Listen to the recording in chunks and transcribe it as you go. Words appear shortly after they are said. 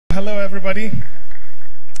Hello, everybody.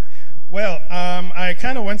 Well, I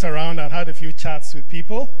kind of went around and had a few chats with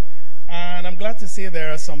people, and I'm glad to say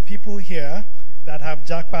there are some people here that have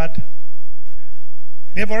jackpot.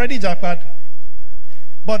 They've already jackpot,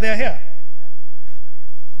 but they're here.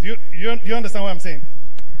 Do you understand what I'm saying?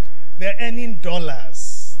 They're earning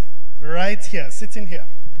dollars right here, sitting here.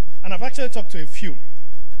 And I've actually talked to a few.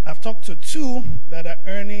 I've talked to two that are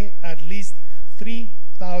earning at least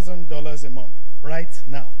 $3,000 a month right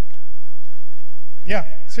now. Yeah,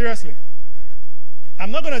 seriously.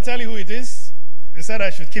 I'm not going to tell you who it is. They said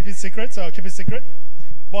I should keep it secret, so I'll keep it secret.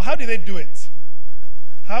 But how did they do it?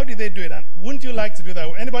 How did they do it? And wouldn't you like to do that?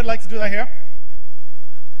 Would anybody like to do that here?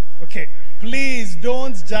 Okay. Please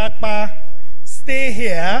don't jackpot. Stay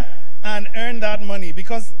here and earn that money,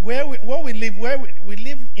 because where we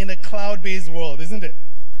live in a cloud-based world, isn't it?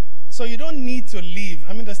 So you don't need to leave.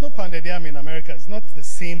 I mean, there's no pounded yam in America. It's not the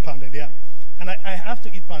same pounded yam. And I have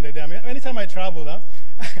to eat pounded yam. Anytime I travel,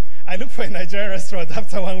 I look for a Nigerian restaurant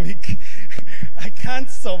after 1 week. I can't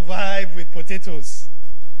survive with potatoes.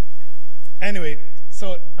 Anyway,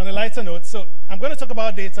 so on a lighter note, so I'm going to talk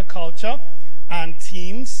about data culture and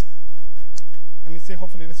teams. Let me see,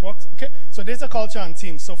 hopefully this works. Okay, so data culture and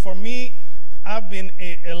teams. So for me, I've been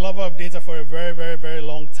a lover of data for a very, very, very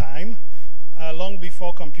long time. Long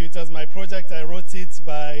before computers. My project, I wrote it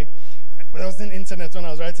by, there wasn't internet when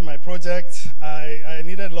I was writing my project. I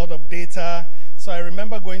needed a lot of data. So I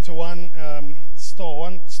remember going to one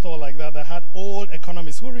store like that had old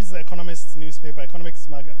economists. Who reads the Economist newspaper, Economics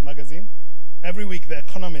magazine? Every week, the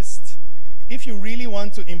Economist. If you really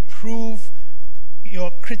want to improve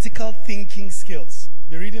your critical thinking skills,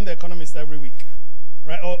 be reading the Economist every week,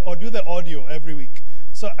 right? Or do the audio every week.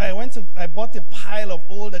 So I bought a pile of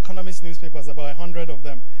old Economist newspapers, about 100 of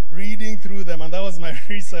them, reading through them, and that was my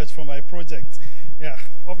research for my project. Yeah,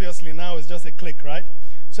 obviously now it's just a click, right?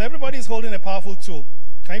 So everybody's holding a powerful tool.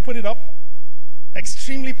 Can you put it up?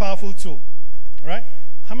 Extremely powerful tool, right?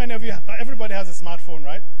 How many of you, everybody has a smartphone,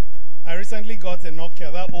 right? I recently got a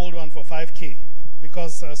Nokia, that old one, for $5K,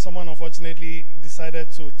 because someone unfortunately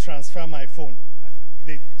decided to transfer my phone.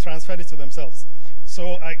 They transferred it to themselves.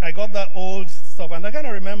 So I got that old stuff, and I kind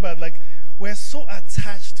of remembered, like, we're so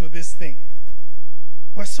attached to this thing.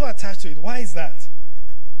 We're so attached to it. Why is that?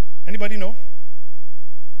 Anybody know?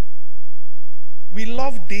 We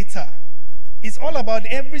love data. It's all about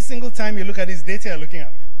every single time you look at this data you're looking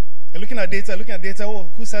at. You're looking at data, oh,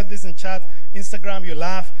 who said this in chat? Instagram, you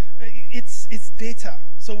laugh. It's data.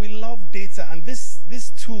 So we love data, and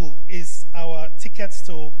this tool is our ticket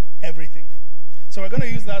to everything. So we're going to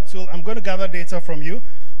use that tool. I'm going to gather data from you.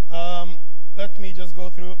 Let me just go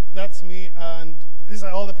through. That's me, and these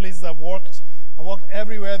are all the places I've worked. I've worked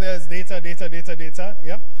everywhere there's data.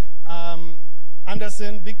 Yeah.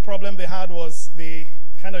 Anderson, big problem they had was they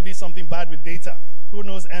kind of did something bad with data. Who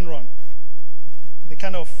knows Enron? They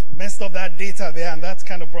kind of messed up that data there, and that's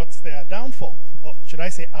kind of brought their downfall. Or should I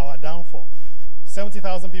say our downfall?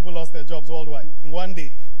 70,000 people lost their jobs worldwide in one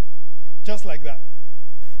day. Just like that.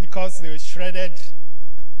 Because they shredded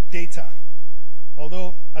data.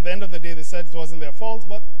 Although, at the end of the day, they said it wasn't their fault,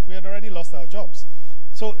 but we had already lost our jobs.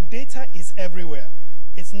 So data is everywhere.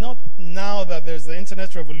 It's not now that there's the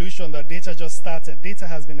internet revolution that data just started. Data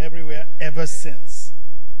has been everywhere ever since.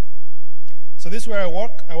 So this is where I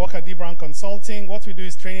work. I work at dbrownconsulting. What we do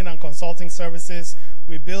is training and consulting services.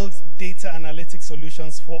 We build data analytics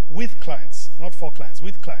solutions with clients, not for clients,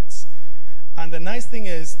 with clients. And the nice thing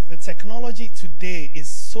is, the technology today is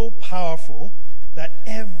so powerful that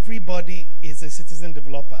everybody is a citizen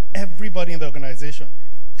developer. Everybody in the organization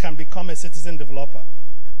can become a citizen developer.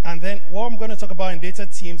 And then what I'm going to talk about in data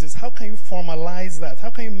teams is how can you formalize that? How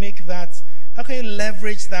can you make that, how can you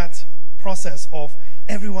leverage that process of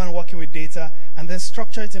everyone working with data and then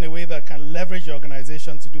structure it in a way that can leverage your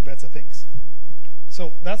organization to do better things?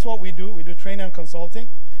 So that's what we do. We do training and consulting.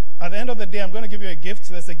 At the end of the day, I'm going to give you a gift.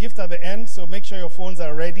 There's a gift at the end, so make sure your phones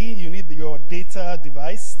are ready. You need your data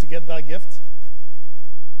device to get that gift.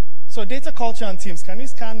 So data culture and teams, can you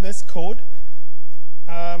scan this code?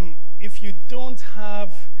 If you don't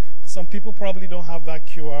have, some people probably don't have that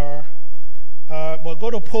QR, but go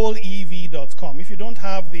to pollev.com. If you don't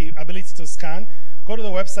have the ability to scan, go to the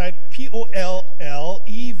website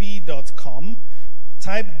pollev.com,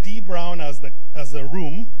 type dbrown as the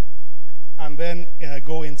room, and then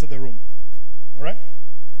go into the room. All right?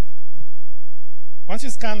 Once you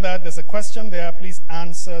scan that, there's a question there. Please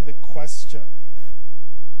answer the question.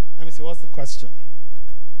 Let me see, what's the question?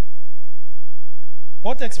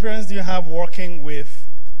 What experience do you have working with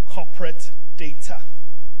corporate data?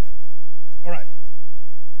 All right.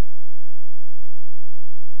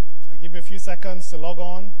 I'll give you a few seconds to log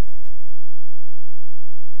on.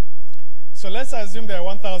 So let's assume there are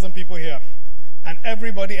 1,000 people here, and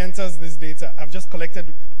everybody enters this data. I've just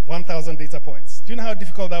collected 1,000 data points. Do you know how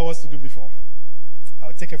difficult that was to do before?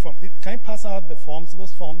 I'll take a form. Can you pass out the forms,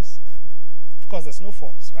 those forms? Of course, there's no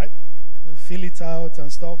forms, right? You fill it out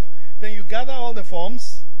and stuff. Then you gather all the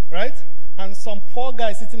forms, right? And some poor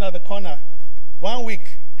guy sitting at the corner, 1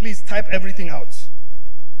 week, please type everything out.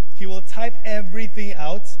 He will type everything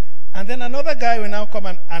out, and then another guy will now come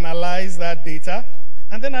and analyze that data,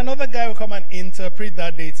 and then another guy will come and interpret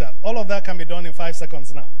that data. All of that can be done in 5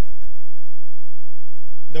 seconds now.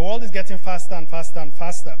 The world is getting faster and faster and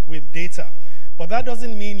faster with data. But that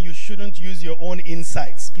doesn't mean you shouldn't use your own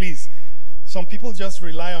insights, please. Some people just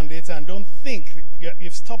rely on data and don't think.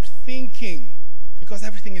 You've stopped thinking because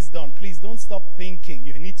everything is done. Please don't stop thinking.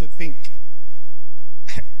 You need to think.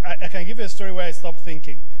 I can give you a story where I stopped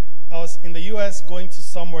thinking. I was in the US going to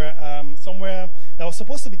somewhere that was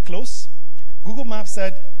supposed to be close. Google Maps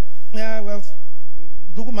said, yeah, well,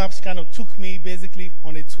 Google Maps kind of took me basically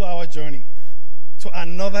on a 2-hour journey to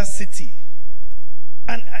another city.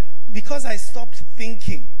 And because I stopped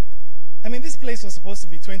thinking, I mean, this place was supposed to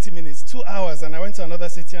be 20 minutes, 2 hours, and I went to another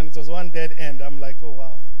city and it was one dead end. I'm like, oh,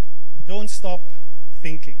 wow. Don't stop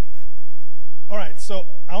thinking. All right, so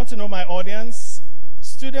I want to know my audience.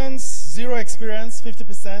 Students, 0 experience,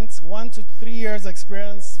 50%. 1 to 3 years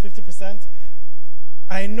experience, 50%.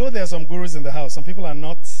 I know there are some gurus in the house. Some people are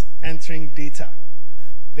not entering data.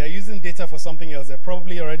 They're using data for something else. They're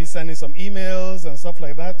probably already sending some emails and stuff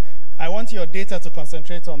like that. I want your data to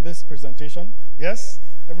concentrate on this presentation. Yes,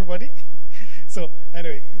 everybody? So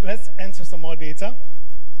anyway, let's enter some more data.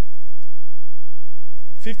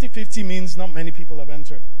 50-50 means not many people have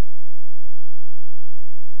entered.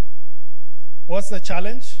 What's the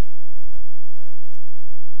challenge?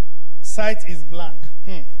 Site is blank.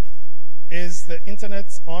 Is the internet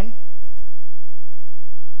on?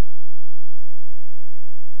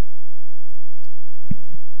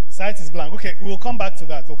 Site is blank. Okay, we'll come back to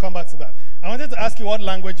that. We'll come back to that. I wanted to ask you what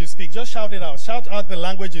language you speak. Just shout it out. Shout out the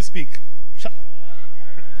language you speak.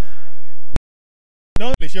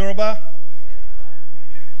 No English. Yoruba?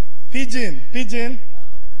 Pidgin. Pidgin?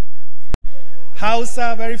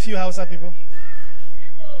 Hausa. Very few Hausa people.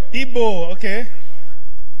 Igbo. Okay.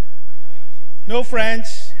 No French.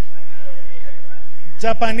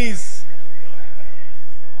 Japanese.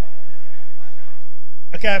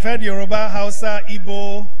 Okay, I've heard Yoruba, Hausa,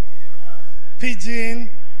 Igbo, Pidgin.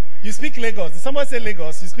 You speak Lagos. Did somebody say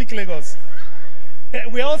Lagos? You speak Lagos.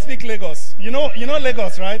 We all speak Lagos. You know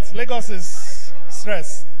Lagos, right? Lagos is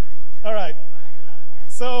stress. All right.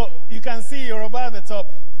 So you can see Yoruba at the top.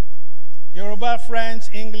 Yoruba, French,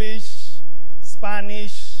 English,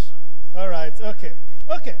 Spanish. All right. Okay.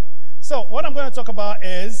 Okay. So what I'm going to talk about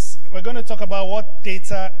is we're going to talk about what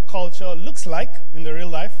data culture looks like in the real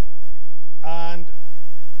life, and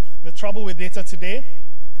the trouble with data today,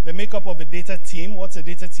 the makeup of the data team. What's a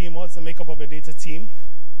data team? What's the makeup of a data team?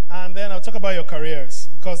 And then I'll talk about your careers,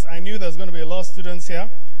 because I knew there's going to be a lot of students here.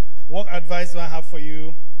 What advice do I have for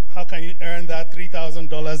you? How can you earn that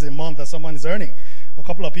 $3,000 a month that someone is earning? A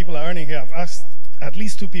couple of people are earning here. I've asked at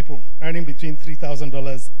least 2 people earning between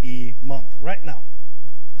 $3,000 a month right now.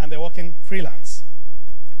 And they're working freelance.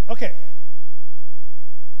 Okay.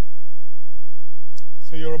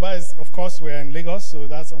 So Yoruba is, of course, we're in Lagos, so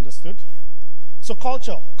that's understood. So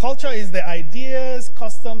culture. Culture is the ideas,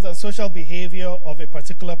 customs, and social behavior of a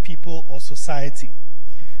particular people or society.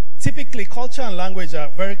 Typically, culture and language are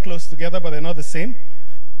very close together, but they're not the same.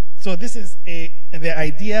 So this is the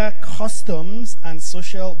idea, customs, and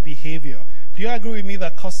social behavior. Do you agree with me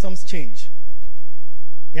that customs change?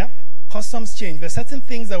 Yeah? Customs change. There are certain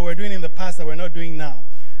things that we're doing in the past that we're not doing now.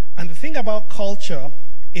 And the thing about culture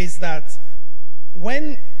is that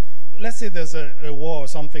when, let's say there's a war or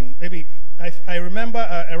something, maybe, I remember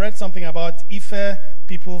I read something about Ife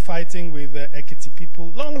people fighting with Ekiti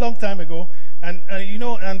people long time ago, and you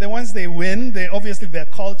know, and then once they win, obviously their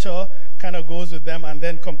culture kind of goes with them and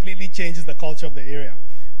then completely changes the culture of the area.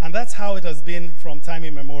 And that's how it has been from time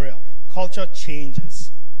immemorial. Culture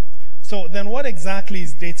changes. So then what exactly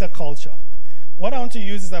is data culture? What I want to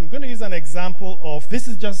use is, I'm going to use an example of, this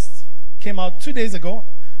is just came out 2 days ago.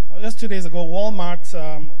 Just 2 days ago, Walmart,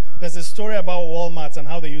 there's a story about Walmart and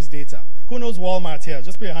how they use data. Who knows Walmart here?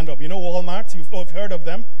 Just put your hand up. You know Walmart? You've heard of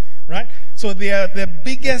them, right? So they are the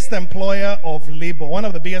biggest employer of labor, one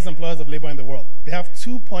of the biggest employers of labor in the world. They have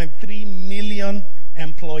 2.3 million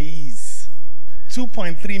employees.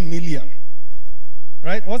 2.3 million.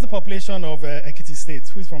 Right? What's the population of Ekiti State?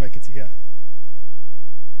 Who's from Ekiti here?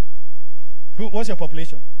 What's your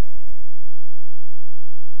population?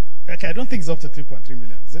 Okay, I don't think it's up to 3.3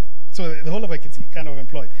 million, is it? So the whole of Ekiti kind of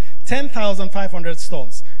employed. 10,500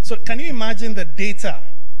 stores. So can you imagine the data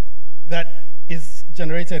that is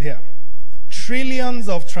generated here? Trillions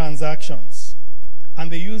of transactions. And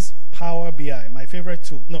they use Power BI, my favorite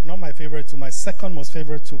tool. No, not my favorite tool, my second most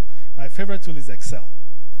favorite tool. My favorite tool is Excel.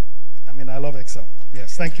 I mean, I love Excel.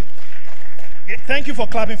 Yes, thank you. Thank you for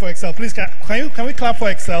clapping for Excel. Please, can we clap for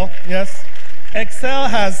Excel? Yes. Excel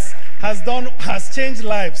has changed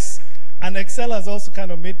lives. And Excel has also kind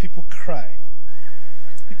of made people cry.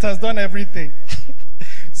 It has done everything.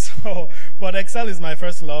 But Excel is my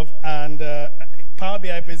first love, and Power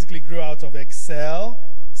BI basically grew out of Excel,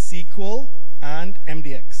 SQL, and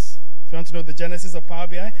MDX. If you want to know the genesis of Power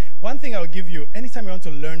BI, one thing I'll give you, anytime you want to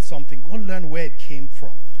learn something, go learn where it came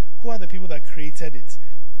from. Who are the people that created it?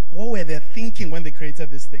 What were they thinking when they created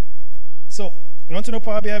this thing? So, you want to know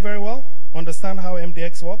Power BI very well? Understand how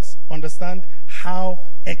MDX works, understand how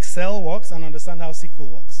Excel works, and understand how SQL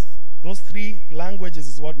works. Those three languages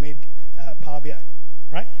is what made Power BI,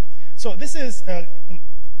 right? So this is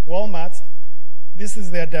Walmart. This is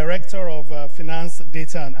their director of finance,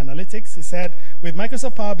 data, and analytics. He said, with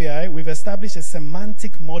Microsoft Power BI, we've established a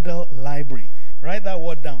semantic model library. Write that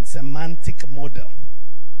word down, semantic model.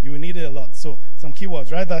 You will need it a lot. So some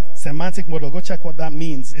keywords, write that semantic model. Go check what that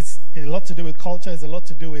means. It's a lot to do with culture. It's a lot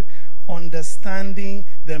to do with understanding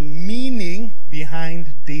the meaning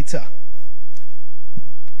behind data.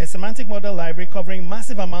 A semantic model library covering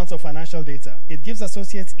massive amounts of financial data. It gives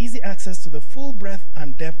associates easy access to the full breadth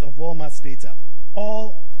and depth of Walmart's data,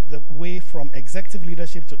 all the way from executive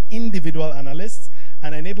leadership to individual analysts,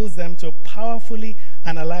 and enables them to powerfully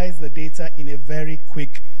analyze the data in a very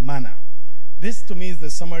quick manner. This, to me, is the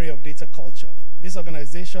summary of data culture. This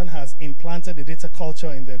organization has implanted a data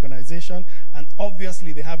culture in the organization, and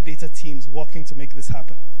obviously they have data teams working to make this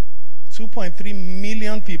happen. 2.3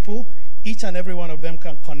 million people, each and every one of them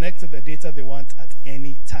can connect to the data they want at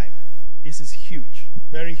any time. This is huge,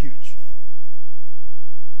 very huge.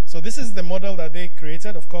 So this is the model that they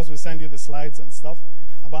created. Of course, we'll send you the slides and stuff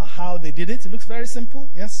about how they did it. It looks very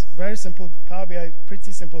simple. Yes, very simple. Power BI is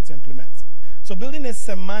pretty simple to implement. So building a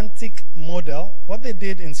semantic model, what they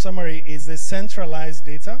did in summary is they centralized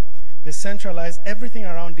data. They centralized everything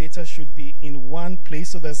around data should be in one place.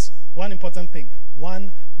 So there's one important thing,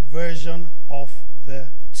 one version of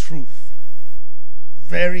the truth.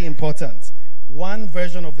 Very important. One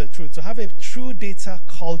version of the truth. To have a true data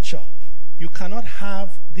culture, you cannot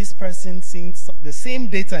have this person seeing the same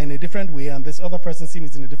data in a different way and this other person seeing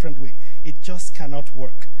it in a different way. It just cannot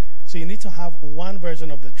work. So you need to have one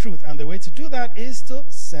version of the truth, and the way to do that is to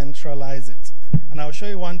centralize it. And I'll show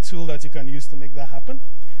you one tool that you can use to make that happen.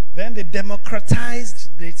 Then they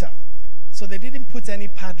democratized data. So they didn't put any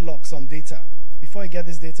padlocks on data. Before you get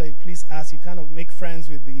this data, you please ask, you kind of make friends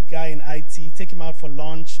with the guy in IT, take him out for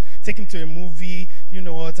lunch, take him to a movie, you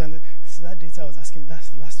know what, and so that data I was asking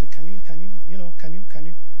last week, can you?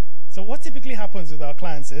 So what typically happens with our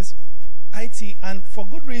clients is, IT, and for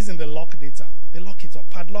good reason, they lock data. They lock it up,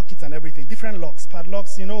 padlock it and everything, different locks,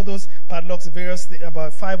 padlocks, you know those padlocks, various,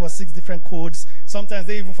 about 5 or 6 different codes. Sometimes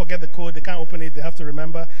they even forget the code, they can't open it, they have to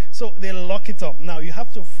remember. So they lock it up. Now you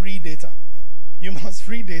have to free data. You must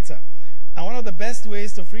free data. And one of the best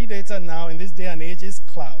ways to free data now in this day and age is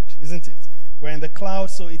cloud, isn't it? We're in the cloud,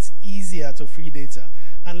 so it's easier to free data.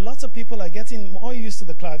 And lots of people are getting more used to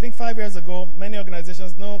the cloud. I think 5 years ago, many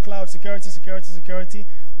organizations, no cloud, security, security, security.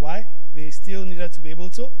 Why? They still needed to be able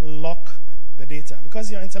to lock the data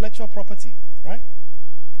because you're intellectual property, right?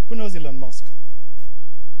 Who knows Elon Musk?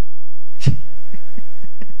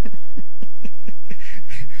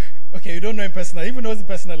 Okay, you don't know him personally. Even knows him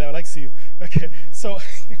personally, I would like to see you. Okay, so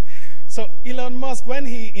Elon Musk, when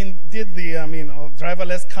he did the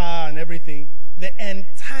driverless car and everything, the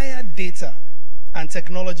entire data and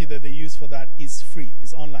technology that they use for that is free,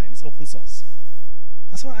 is online, is open source.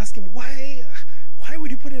 That's why I asked him, why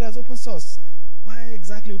would you put it as open source? Why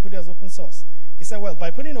exactly would you put it as open source? He said, well, by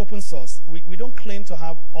putting open source, we don't claim to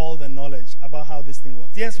have all the knowledge about how this thing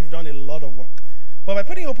works. Yes, we've done a lot of work. But by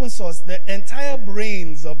putting open source, the entire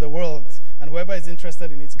brains of the world and whoever is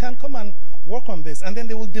interested in it can come and work on this. And then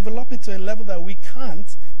they will develop it to a level that we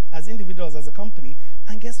can't as individuals, as a company.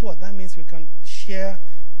 And guess what? That means we can share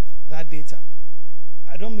that data.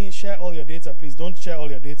 I don't mean share all your data. Please don't share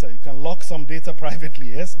all your data. You can lock some data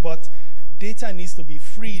privately, yes? But data needs to be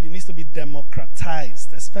freed. It needs to be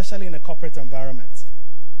democratized, especially in a corporate environment.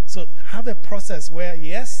 So have a process where,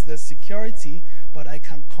 yes, there's security, but I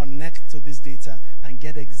can connect to this data and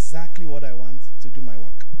get exactly what I want to do my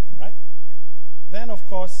work, right? Then, of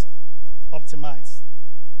course, optimize.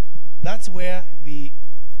 That's where the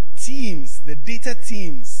teams, the data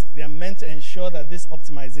teams, they are meant to ensure that this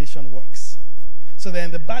optimization works. So they're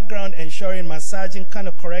in the background ensuring, massaging, kind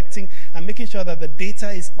of correcting, and making sure that the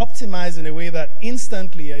data is optimized in a way that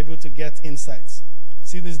instantly you're able to get insights.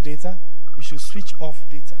 See this data? You should switch off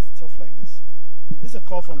data, stuff like this. This is a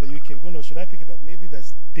call from the UK. Who knows? Should I pick it up? Maybe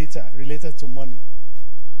there's data related to money.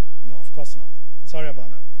 No, of course not. Sorry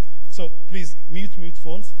about that. So please, mute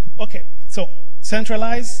phones. Okay, so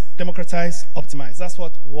centralize, democratize, optimize. That's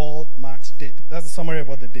what Walmart did. That's the summary of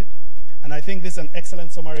what they did. And I think this is an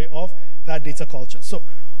excellent summary of that data culture. So,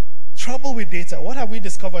 trouble with data. What have we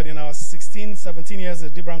discovered in our 16, 17 years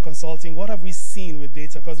at DBrown Consulting? What have we seen with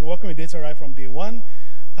data? Because we're working with data right from day one.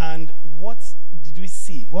 And what did we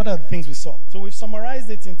see? What are the things we saw? So we've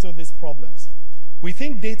summarized it into these problems. We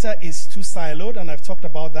think data is too siloed, and I've talked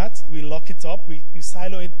about that. We lock it up. We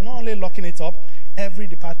silo it. Not only locking it up, every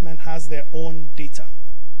department has their own data.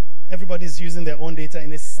 Everybody's using their own data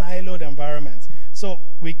in a siloed environment. So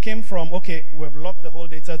we came from, okay, we've locked the whole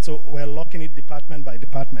data, to we're locking it department by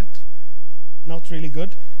department. Not really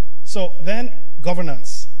good. So then,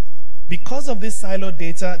 governance. Because of this siloed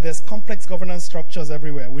data, there's complex governance structures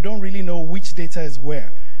everywhere. We don't really know which data is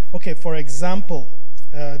where. Okay, for example,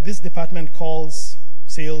 this department calls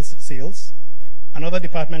sales, sales. Another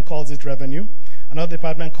department calls it revenue. Another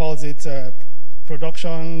department calls it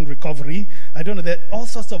production, recovery. I don't know, there are all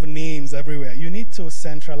sorts of names everywhere. You need to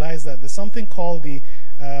centralize that. There's something called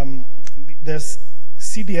there's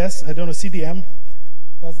CDS, I don't know, CDM.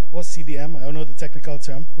 What's CDM? I don't know the technical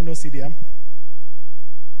term. Who knows CDM?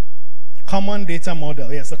 Common data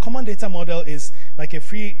model. Yes, the common data model is like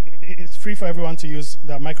it's free for everyone to use,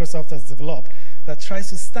 that Microsoft has developed, that tries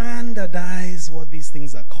to standardize what these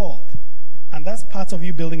things are called. And that's part of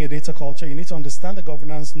you building a data culture. You need to understand the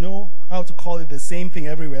governance, know how to call it the same thing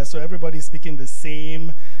everywhere, so everybody's speaking the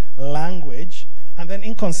same language. And then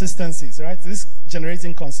inconsistencies, right? This generates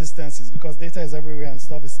inconsistencies because data is everywhere and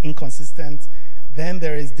stuff is inconsistent. Then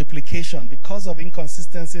there is duplication. Because of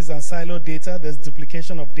inconsistencies and siloed data, there's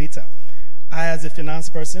duplication of data. I, as a finance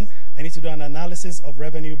person, I need to do an analysis of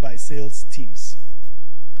revenue by sales teams.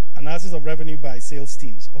 Analysis of revenue by sales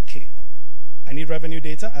teams. Okay. I need revenue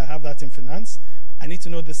data. I have that in finance. I need to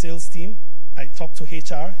know the sales team. I talk to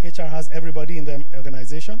HR. HR has everybody in the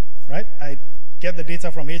organization, right? I get the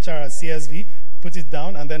data from HR as CSV, put it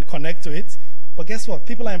down, and then connect to it. But guess what?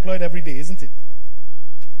 People are employed every day, isn't it?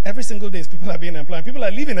 Every single day, people are being employed. People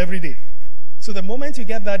are leaving every day. So the moment you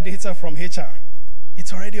get that data from HR,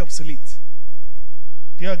 it's already obsolete.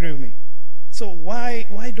 Do you agree with me? So why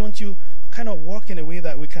don't you kind of work in a way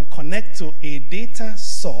that we can connect to a data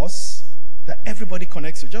source that everybody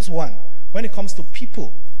connects to? Just one. When it comes to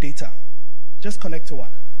people data, just connect to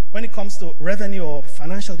one. When it comes to revenue or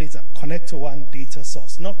financial data, connect to one data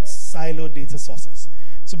source, not siloed data sources.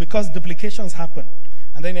 So because duplications happen,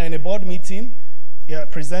 and then you're in a board meeting, you're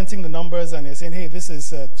presenting the numbers and you're saying, hey, this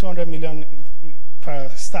is 200 million per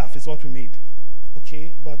staff is what we made.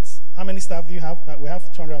 Okay, but how many staff do you have? We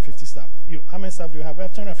have 250 staff. How many staff do you have? We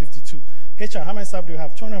have 252. HR, how many staff do you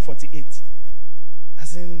have? 248.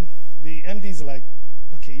 As in, the MD is like,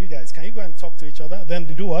 okay, you guys, can you go and talk to each other? Then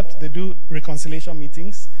they do what? They do reconciliation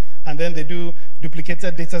meetings, and then they do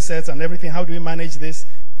duplicated data sets and everything. How do we manage this?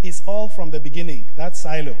 It's all from the beginning, that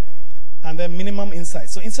silo. And then minimum insight.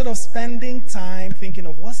 So instead of spending time thinking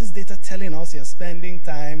of what's this data telling us, you're spending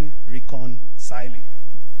time reconciling.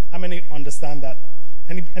 How many understand that?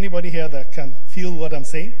 Anybody here that can feel what I'm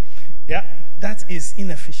saying? Yeah, that is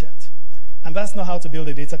inefficient. And that's not how to build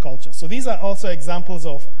a data culture. So these are also examples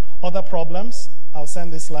of other problems. I'll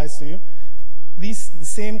send these slides to you. The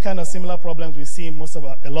same kind of similar problems we see in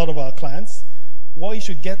a lot of our clients. What you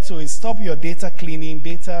should get to is stop your data cleaning,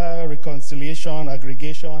 data reconciliation,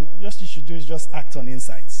 aggregation. What you should do is just act on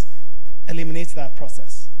insights. Eliminate that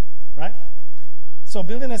process, right? So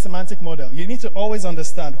building a semantic model, you need to always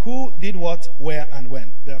understand who did what, where, and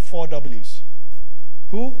when. There are 4 W's.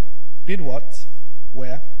 Who did what,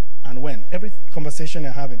 where, and when. Every conversation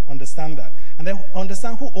you're having, understand that. And then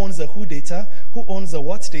understand who owns the who data, who owns the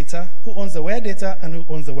what data, who owns the where data, and who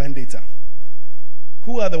owns the when data.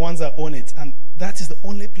 Who are the ones that own it? And that is the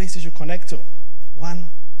only place you should connect to. One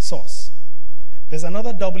source. There's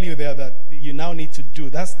another W there that you now need to do.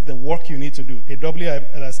 That's the work you need to do. A W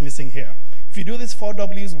that's missing here. If you do these 4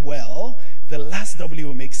 W's well, the last W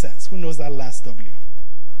will make sense. Who knows that last W?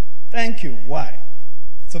 Thank you. Why?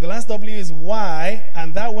 So the last W is why,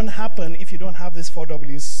 and that won't happen if you don't have these 4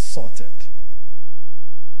 W's sorted.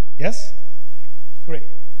 Yes? Great.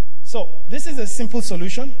 So this is a simple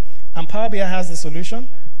solution, and Power BI has the solution.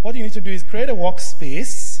 What you need to do is create a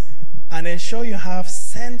workspace and ensure you have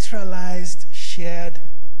centralized shared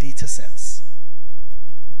data sets.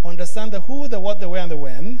 Understand the who, the what, the where, and the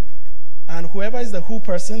when, And whoever is the who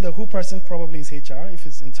person probably is HR, if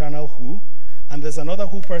it's internal who. And there's another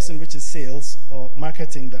who person, which is sales or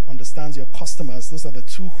marketing, that understands your customers. Those are the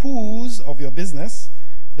two who's of your business,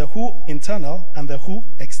 the who internal and the who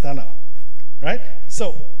external, right?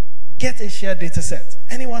 So get a shared data set.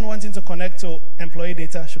 Anyone wanting to connect to employee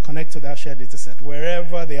data should connect to that shared data set,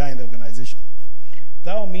 wherever they are in the organization.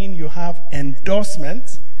 That will mean you have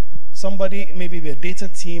endorsement. Somebody, maybe the data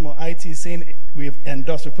team or IT, is saying, we've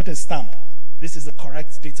endorsed, we put a stamp. This is the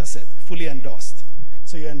correct data set, fully endorsed.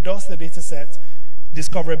 So you endorse the data set.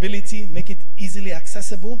 Discoverability, make it easily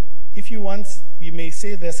accessible. If you want, you may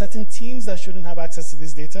say there are certain teams that shouldn't have access to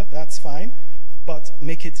this data. That's fine. But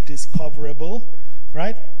make it discoverable,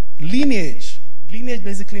 right? Lineage. Lineage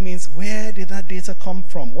basically means, where did that data come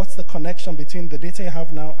from? What's the connection between the data you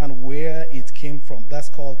have now and where it came from? That's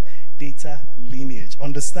called data lineage.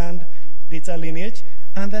 Understand data lineage.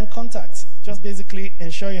 And then contacts. Just basically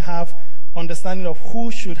ensure you have understanding of who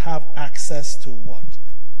should have access to what.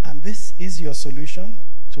 And this is your solution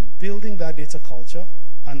to building that data culture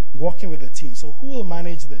and working with the team. So who will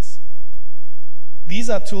manage this? These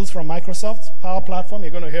are tools from Microsoft, Power Platform.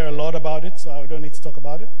 You're going to hear a lot about it, so I don't need to talk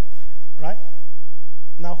about it, right?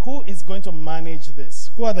 Now, who is going to manage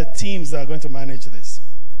this? Who are the teams that are going to manage this?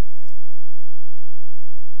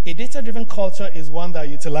 A data-driven culture is one that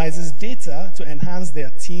utilizes data to enhance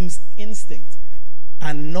their team's instinct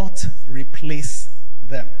and not replace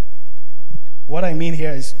them. What I mean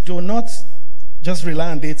here is, do not just rely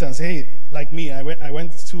on data and say, hey, like me, I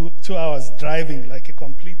went 2 hours driving like a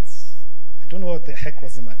complete, I don't know what the heck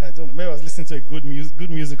was in my, I don't know, maybe I was listening to a good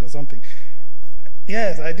music or something.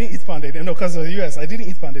 Yes, I didn't eat pounded yam. No, because of the US, I didn't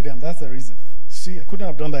eat pounded yam. That's the reason. See, I couldn't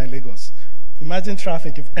have done that in Lagos. Imagine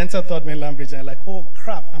traffic, you've entered Third Mainland Bridge and you're like, oh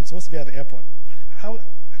crap, I'm supposed to be at the airport. How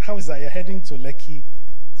is that? You're heading to Lekki.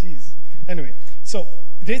 Jeez. Anyway, so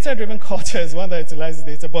data-driven culture is one that utilizes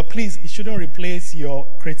data, but please, it shouldn't replace your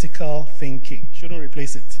critical thinking. It shouldn't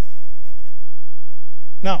replace it.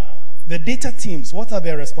 Now, the data teams, what are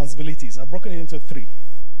their responsibilities? I've broken it into 3.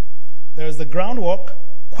 There's the groundwork,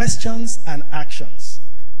 questions, and actions.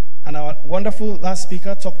 And our wonderful last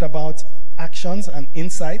speaker talked about actions and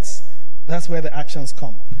insights. That's where the actions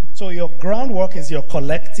come. So your groundwork is your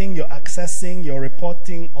collecting, your accessing, your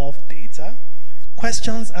reporting of data.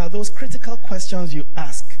 Questions are those critical questions you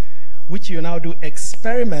ask, which you now do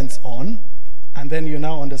experiments on, and then you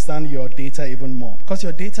now understand your data even more. Because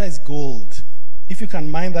your data is gold. If you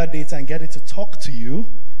can mine that data and get it to talk to you,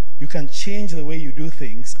 you can change the way you do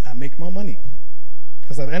things and make more money.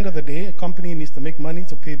 Because at the end of the day, a company needs to make money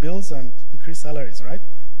to pay bills and increase salaries, right?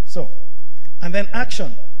 So, and then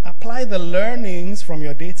action. Apply the learnings from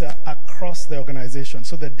your data across the organization.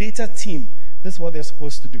 So the data team, this is what they're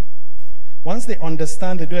supposed to do. Once they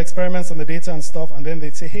understand, they do experiments on the data and stuff, and then they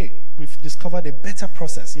say, hey, we've discovered a better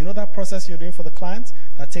process. You know that process you're doing for the client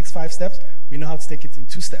that takes 5 steps? We know how to take it in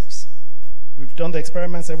 2 steps. We've done the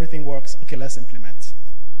experiments, everything works. Okay, let's implement.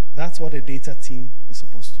 That's what a data team is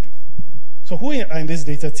supposed to do. So who are in this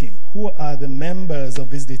data team? Who are the members of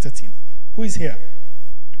this data team? Who is here?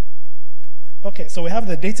 Okay, so we have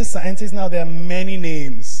the data scientists. Now there are many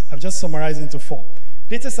names. I've just summarized into 4.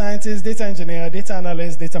 Data scientists, data engineer, data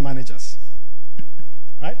analysts, data managers.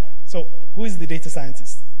 Right? So who is the data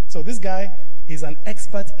scientist? So this guy is an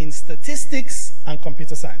expert in statistics and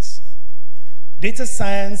computer science. Data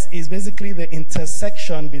science is basically the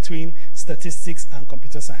intersection between statistics and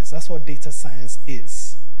computer science. That's what data science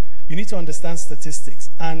is. You need to understand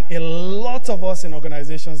statistics. And a lot of us in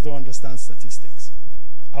organizations don't understand statistics.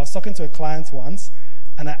 I was talking to a client once,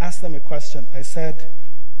 and I asked them a question. I said,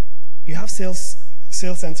 you have sales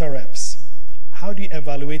center reps. How do you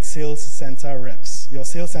evaluate sales center reps, your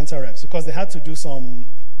sales center reps? Because they had to do some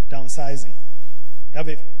downsizing.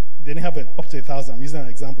 They didn't have up to 1,000. I'm using an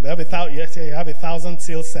example. They have 1,000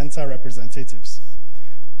 sales center representatives.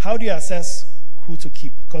 How do you assess who to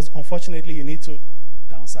keep? Because unfortunately, you need to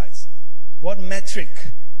downsize. What metric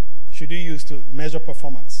should you use to measure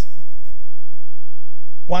performance?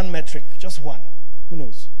 One metric, just one. Who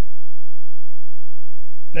knows?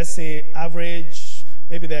 Let's say average,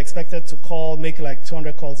 maybe they're expected to make like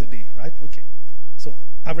 200 calls a day, right? Okay. So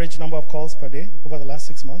average number of calls per day over the last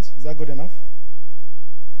 6 months. Is that good enough?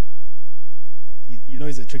 You know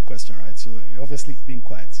it's a trick question, right? So you're obviously being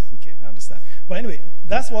quiet. Okay, I understand. But anyway,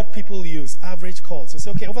 that's what people use, average calls. So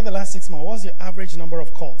say, okay, over the last 6 months, what's your average number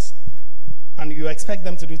of calls? And you expect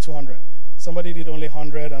them to do 200. Somebody did only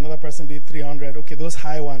 100, another person did 300. Okay, those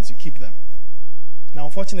high ones, you keep them. Now,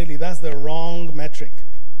 unfortunately, that's the wrong metric.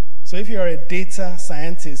 So if you're a data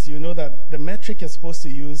scientist, you know that the metric you're supposed to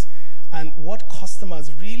use and what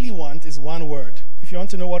customers really want is one word. If you want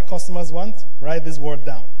to know what customers want, write this word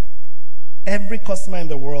down. Every customer in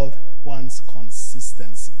the world wants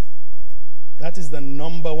consistency. That is the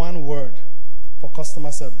 #1 word for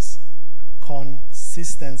customer service.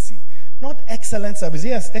 Consistency. Not excellent service.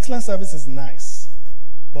 Yes, excellent service is nice,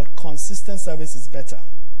 but consistent service is better.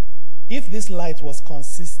 If this light was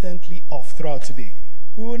consistently off throughout today,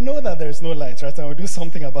 we would know that there is no light, right? And we'll do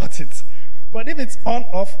something about it. But if it's on,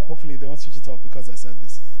 off, hopefully they won't switch it off because I said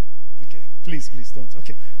this. Okay, please don't.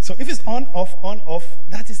 Okay, so if it's on, off,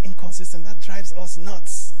 that is inconsistent. That drives us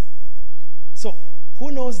nuts. So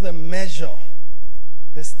who knows the measure,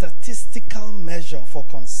 the statistical measure for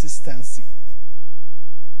consistency?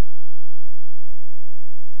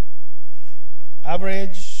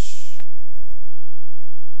 Average.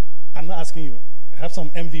 I'm not asking you. I have some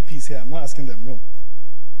MVPs here. I'm not asking them, no.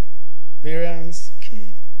 Variance,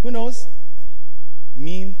 okay. Who knows?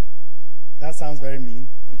 Mean. That sounds very mean.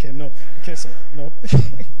 Okay, no. Okay, so, no.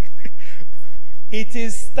 It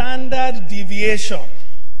is standard deviation.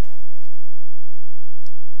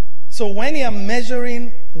 So when you're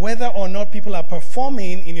measuring whether or not people are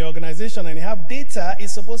performing in your organization and you have data,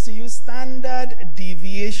 it's supposed to use standard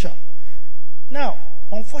deviation. Now,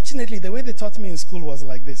 unfortunately, the way they taught me in school was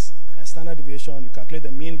like this. Standard deviation, you calculate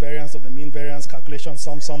the mean variance of the mean variance, calculation,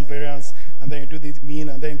 sum variance, and then you do the mean,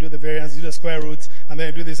 and then you do the variance, you do the square root, and then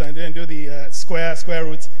you do this, and then you do the square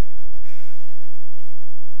root.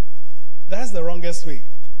 That's the wrongest way.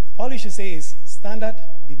 All you should say is standard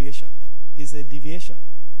deviation is a deviation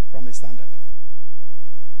from a standard.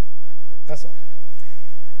 That's all.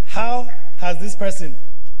 How has this person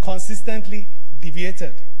consistently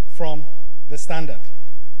deviated from the standard?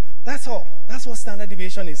 That's all. That's what standard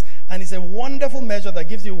deviation is. And it's a wonderful measure that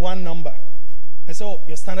gives you one number. And so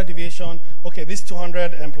your standard deviation, okay, this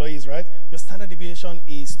 200 employees, right? Your standard deviation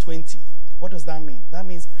is 20. What does that mean? That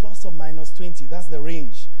means plus or minus 20. That's the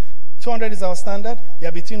range. 200 is our standard.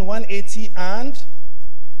 You're between 180 and,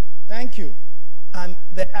 thank you. And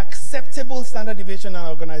the acceptable standard deviation in an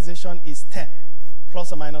organization is 10,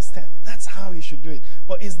 plus or minus 10. That's how you should do it.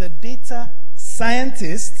 But it's the data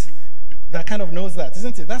scientist that kind of knows that,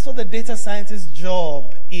 isn't it? That's what the data scientist's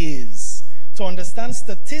job is, to understand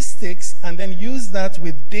statistics and then use that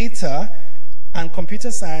with data and computer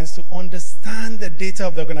science to understand the data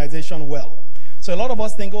of the organization well. So a lot of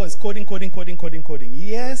us think, oh, it's coding.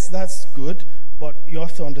 Yes, that's good, but you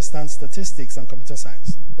have to understand statistics and computer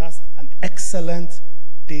science. That's an excellent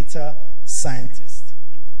data scientist.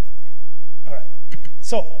 All right.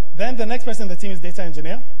 So then the next person in the team is data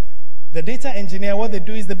engineer. The data engineer, what they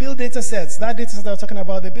do is they build data sets. That data set I was talking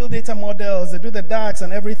about, they build data models, they do the DAX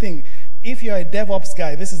and everything. If you're a DevOps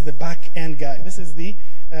guy, this is the back-end guy. This is the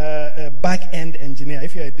back-end engineer.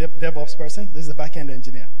 If you're a DevOps person, this is the back-end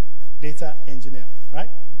engineer, data engineer, right?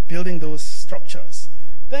 Building those structures.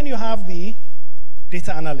 Then you have the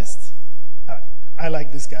data analyst. I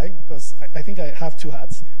like this guy because I think I have two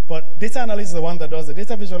hats. But data analyst is the one that does the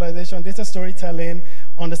data visualization, data storytelling,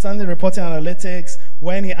 understanding reporting analytics.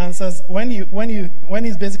 When he answers, when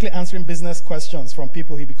he's basically answering business questions from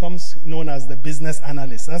people, he becomes known as the business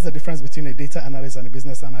analyst. That's the difference between a data analyst and a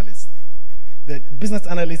business analyst. The business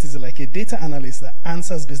analyst is like a data analyst that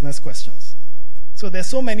answers business questions. So there's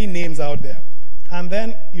so many names out there. And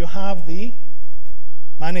then you have the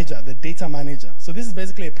manager, the data manager. So this is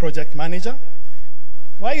basically a project manager.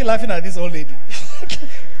 Why are you laughing at this old lady?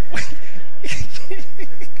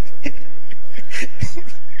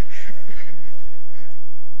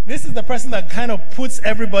 This is the person that kind of puts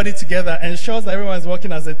everybody together, ensures that everyone's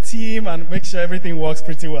working as a team and makes sure everything works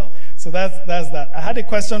pretty well. So that's that. I had a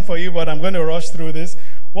question for you, but I'm going to rush through this.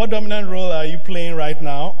 What dominant role are you playing right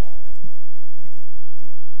now?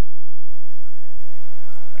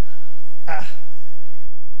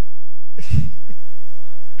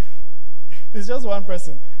 It's just one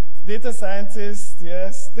person. Data scientist,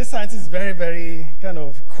 yes. This scientist is very, very kind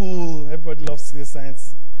of cool. Everybody loves this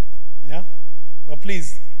science. Yeah? But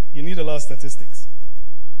please, you need a lot of statistics.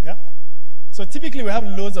 Yeah? So typically we have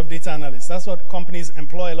loads of data analysts. That's what companies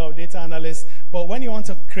employ, a lot of data analysts. But when you want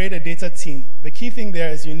to create a data team, the key thing there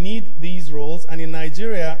is you need these roles. And in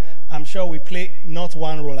Nigeria, I'm sure we play not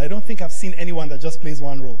one role. I don't think I've seen anyone that just plays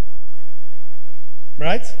one role.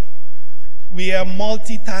 Right? We are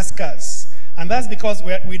multitaskers. And that's because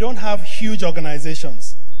we don't have huge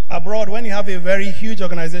organizations. Abroad, when you have a very huge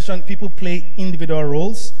organization, people play individual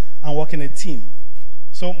roles and work in a team.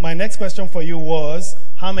 So my next question for you was,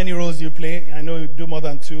 how many roles do you play? I know you do more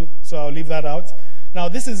than 2, so I'll leave that out. Now,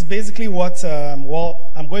 this is basically what, I'm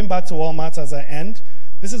going back to Walmart as I end.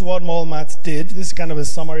 This is what Walmart did. This is kind of a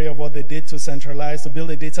summary of what they did to centralize, to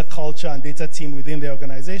build a data culture and data team within the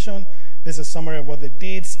organization. This is a summary of what they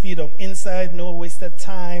did, speed of insight, no wasted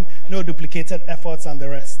time, no duplicated efforts, and the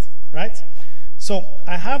rest, right? So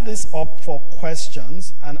I have this up for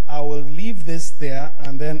questions, and I will leave this there,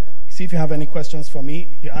 and then see if you have any questions for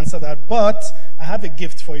me. You answer that. But I have a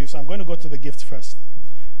gift for you, so I'm going to go to the gift first.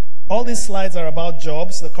 All these slides are about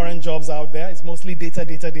jobs, the current jobs out there. It's mostly data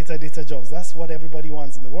jobs. That's what everybody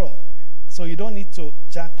wants in the world. So you don't need to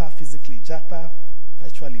jackpot physically. Jackpot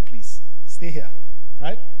virtually, please. Stay here,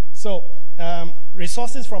 right? So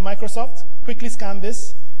resources from Microsoft. Quickly scan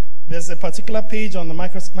this. There's a particular page on the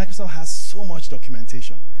Microsoft has so much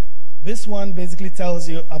documentation. This one basically tells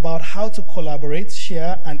you about how to collaborate,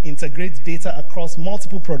 share, and integrate data across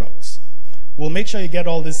multiple products. We'll make sure you get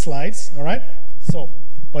all these slides, all right? So,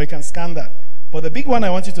 but you can scan that. But the big one I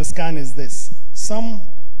want you to scan is this. Some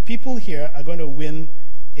people here are going to win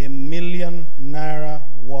 ₦1 million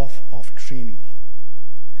worth of training.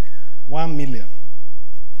 1 million.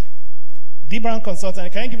 D-Brown Consulting,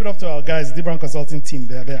 can you give it up to our guys, D-Brown Consulting team,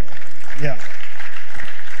 they're there. Yeah.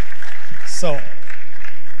 So,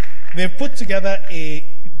 they've put together a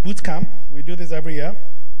boot camp. We do this every year,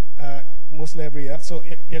 mostly every year. So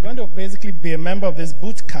you're going to basically be a member of this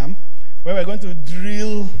boot camp where we're going to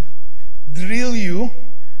drill you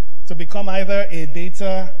to become either a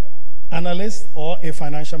data analyst or a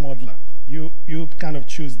financial modeler. You kind of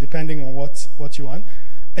choose depending on what you want.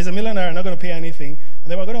 As a millionaire, you're not going to pay anything. And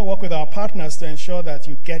then we're going to work with our partners to ensure that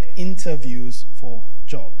you get interviews for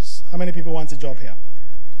jobs. How many people want a job here?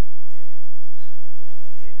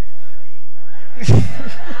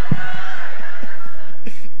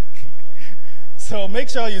 So make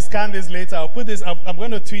sure you scan this later. I'll put this up. I'm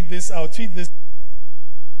going to tweet this. I'll tweet this.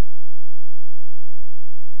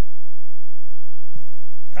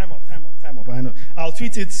 Time up. I know. I'll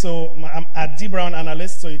tweet it, so I'm at dbrown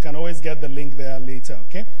analyst, so you can always get the link there later,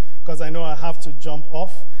 okay? Because I know I have to jump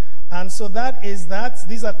off. And so that is that.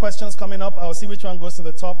 These are questions coming up. I'll see which one goes to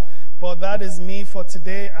the top. But that is me for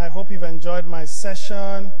today. I hope you've enjoyed my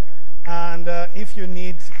session. And if you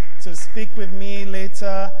need to speak with me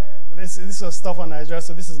later, this was stuff on Nigeria,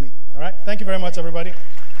 so this is me. All right? Thank you very much, everybody.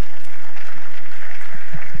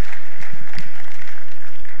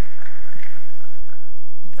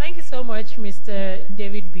 Thank you so much, Mr.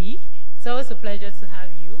 David B. It's always a pleasure to have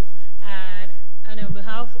you. And on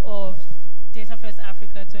behalf of DataFest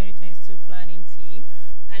Africa 2022 planning team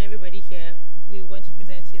and everybody here, we want to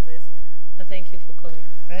present you this. So thank you for coming.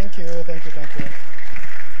 Thank you.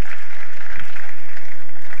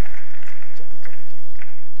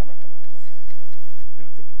 Camera. We'll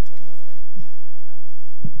take another.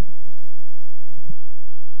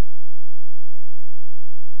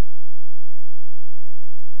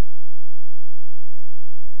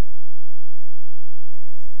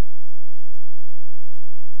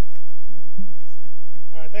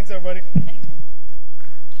 All right, thanks everybody.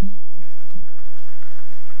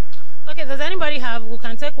 Okay, does anybody have, we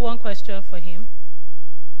can take one question for him.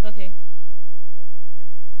 Okay.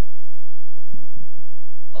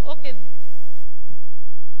 Okay.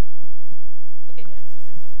 Okay, they are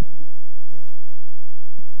putting some questions.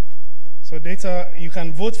 So data, you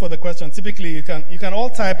can vote for the question. Typically, you can all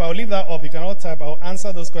type. I'll leave that up. You can all type. I'll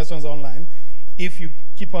answer those questions online if you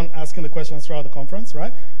keep on asking the questions throughout the conference,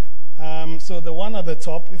 right? So the one at the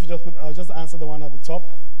top, if you just put, I'll just answer the one at the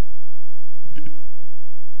top.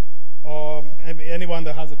 Or anyone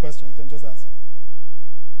that has a question, you can just ask.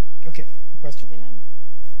 Okay, question.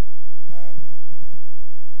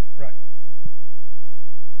 Right.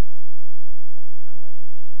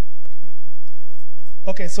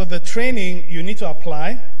 Okay, so the training, you need to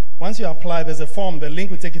apply. Once you apply, there's a form. The link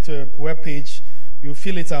will take you to a web page. You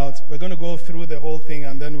fill it out. We're going to go through the whole thing,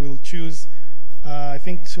 and then we'll choose, I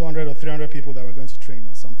think, 200 or 300 people that we're going to train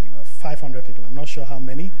or something, or 500 people. I'm not sure how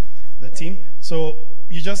many, the team. So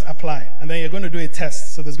you just apply, and then you're going to do a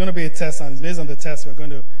test. So there's going to be a test, and based on the test, we're going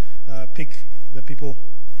to pick the people,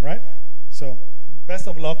 right? So best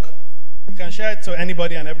of luck. You can share it to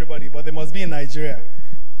anybody and everybody, but they must be in Nigeria.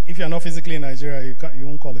 If you're not physically in Nigeria, you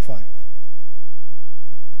won't qualify.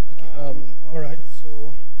 Okay. All right.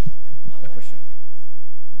 So my question.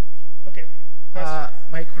 Okay.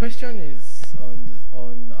 My question is on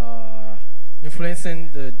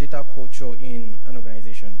influencing the data culture in an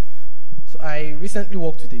organization. So I recently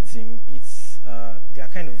worked with a team. They are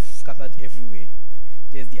kind of scattered everywhere.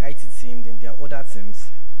 There's the IT team, then there are other teams.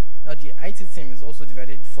 Now the IT team is also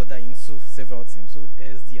divided further into several teams. So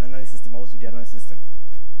there's the analysis team, also the analysis system.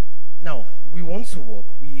 Now we want to work.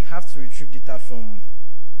 We have to retrieve data from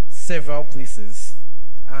several places,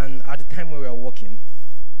 and at the time where we are working,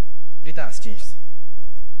 data has changed.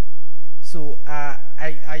 So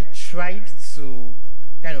I tried to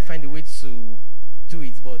kind of find a way to do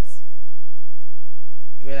it, but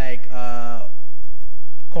we're like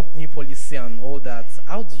company policy and all that.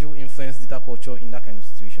 How do you influence data culture in that kind of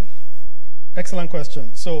situation? Excellent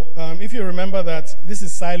question. So if you remember that this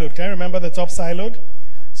is siloed, can you remember the top siloed?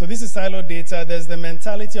 So this is siloed data. There's the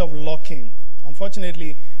mentality of locking.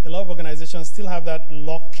 Unfortunately, a lot of organizations still have that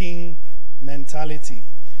locking mentality.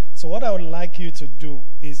 So what I would like you to do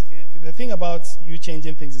is, the thing about you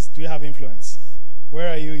changing things is, do you have influence?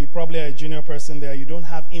 Where are you? You probably are a junior person there. You don't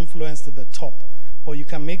have influence to the top, but you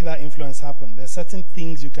can make that influence happen. There are certain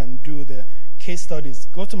things you can do. The case studies.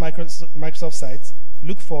 Go to Microsoft sites,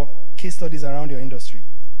 look for case studies around your industry.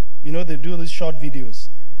 You know, they do these short videos.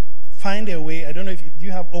 Find a way. I don't know if do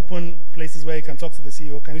you have open places where you can talk to the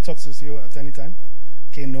CEO. Can you talk to the CEO at any time?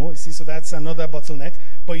 Okay, no. You see, so that's another bottleneck.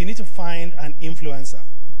 But you need to find an influencer.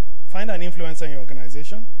 Find an influencer in your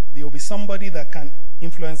organization. There will be somebody that can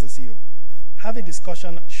influence the CEO. Have a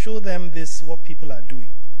discussion. Show them this, what people are doing.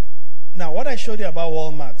 Now, what I showed you about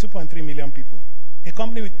Walmart, 2.3 million people. A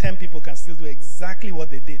company with 10 people can still do exactly what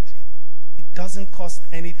they did. It doesn't cost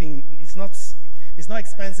anything. It's not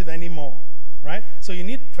expensive anymore, right? So you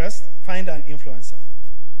need, first, find an influencer.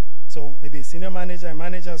 So maybe a senior manager, a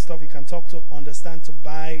manager, stuff you can talk to, understand, to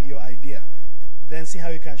buy your idea. Then see how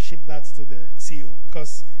you can ship that to the CEO.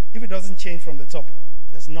 Because if it doesn't change from the top,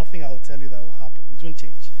 there's nothing I will tell you that will happen. It won't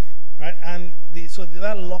change, right? And so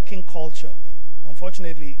that locking culture,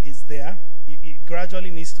 unfortunately, is there. It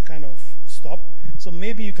gradually needs to kind of stop. So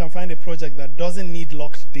maybe you can find a project that doesn't need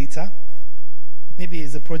locked data. Maybe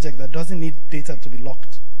it's a project that doesn't need data to be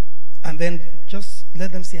locked. And then just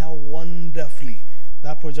let them see how wonderfully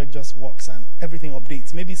that project just works and everything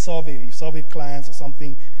updates. Maybe you survey clients or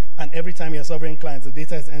something, and every time you're surveying clients, the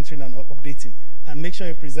data is entering and updating. And make sure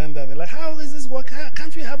you present that. They're like, how does this work?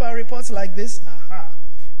 Can't we have our reports like this? Aha.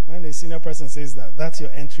 When a senior person says that, that's your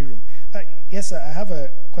entry room. Yes, sir, I have a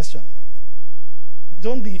question.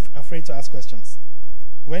 Don't be afraid to ask questions.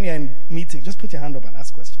 When you're in meeting, just put your hand up and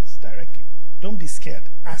ask questions directly. Don't be scared.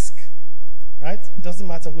 Ask. Right? It doesn't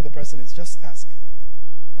matter who the person is. Just ask.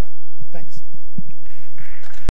 All right. Thanks.